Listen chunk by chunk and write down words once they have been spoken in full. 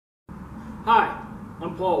Hi,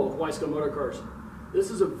 I'm Paul with Weisco Motor Cars. This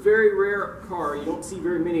is a very rare car. You don't see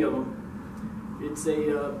very many of them. It's a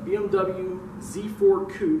BMW Z4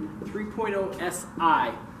 coupe 3.0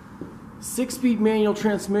 SI. 6-speed manual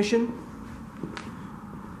transmission.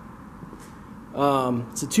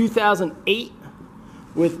 It's a 2008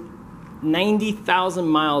 with 90,000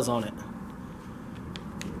 miles on it.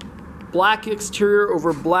 Black exterior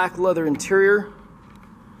over black leather interior.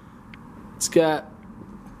 It's got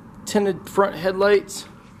tinted front headlights.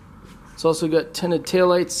 It's also got tinted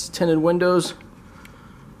taillights, tinted windows.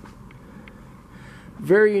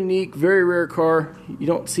 Very unique, very rare car. You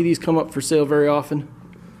don't see these come up for sale very often.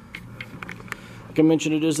 Like I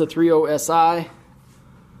mentioned, it is a 3.0 SI.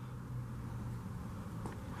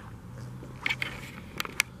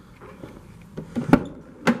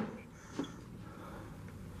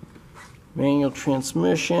 Manual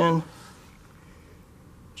transmission.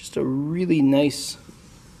 Just a really nice,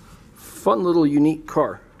 fun little unique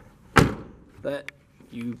car that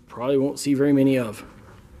you probably won't see very many of.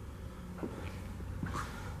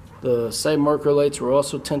 The side marker lights were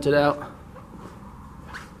also tinted out.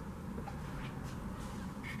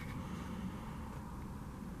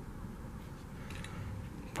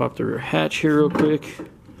 Pop the rear hatch here real quick.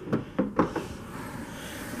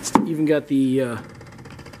 It's even got the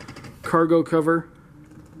cargo cover,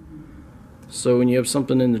 so when you have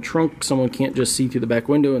something in the trunk, someone can't just see through the back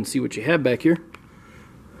window and see what you have back here.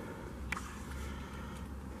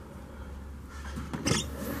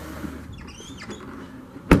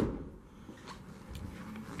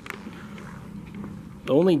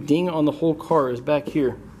 The only ding on the whole car is back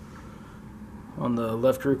here on the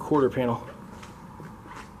left rear quarter panel.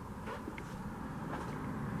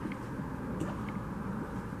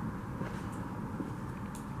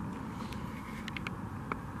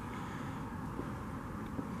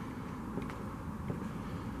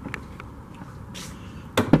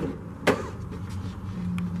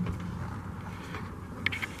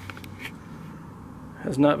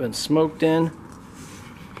 Has not been smoked in.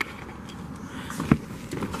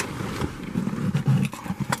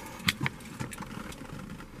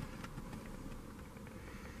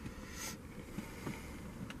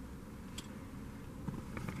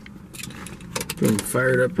 Go and fire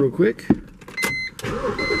it up real quick.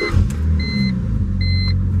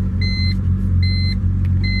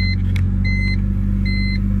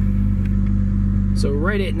 So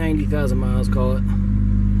right at 90,000 miles, call it.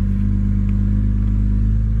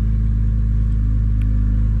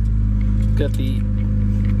 Got the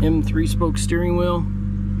M3 spoke steering wheel,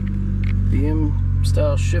 the M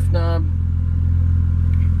style shift knob,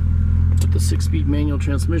 with the 6-speed manual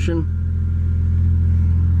transmission.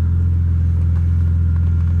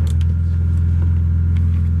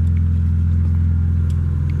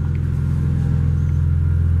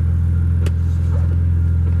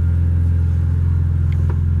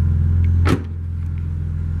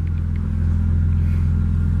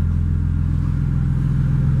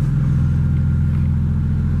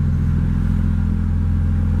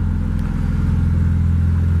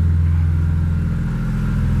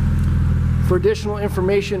 For additional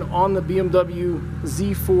information on the BMW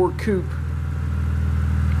Z4 coupe,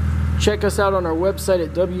 check us out on our website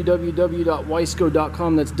at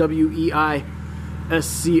www.weisco.com. That's weisco.com.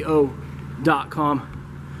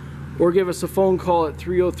 Or give us a phone call at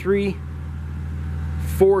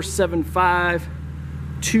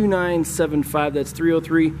 303-475-2975. That's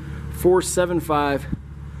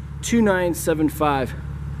 303-475-2975.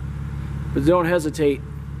 But don't hesitate.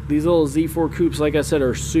 These little Z4 coupes, like I said,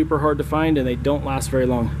 are super hard to find and they don't last very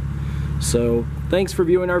long. So thanks for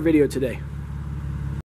viewing our video today.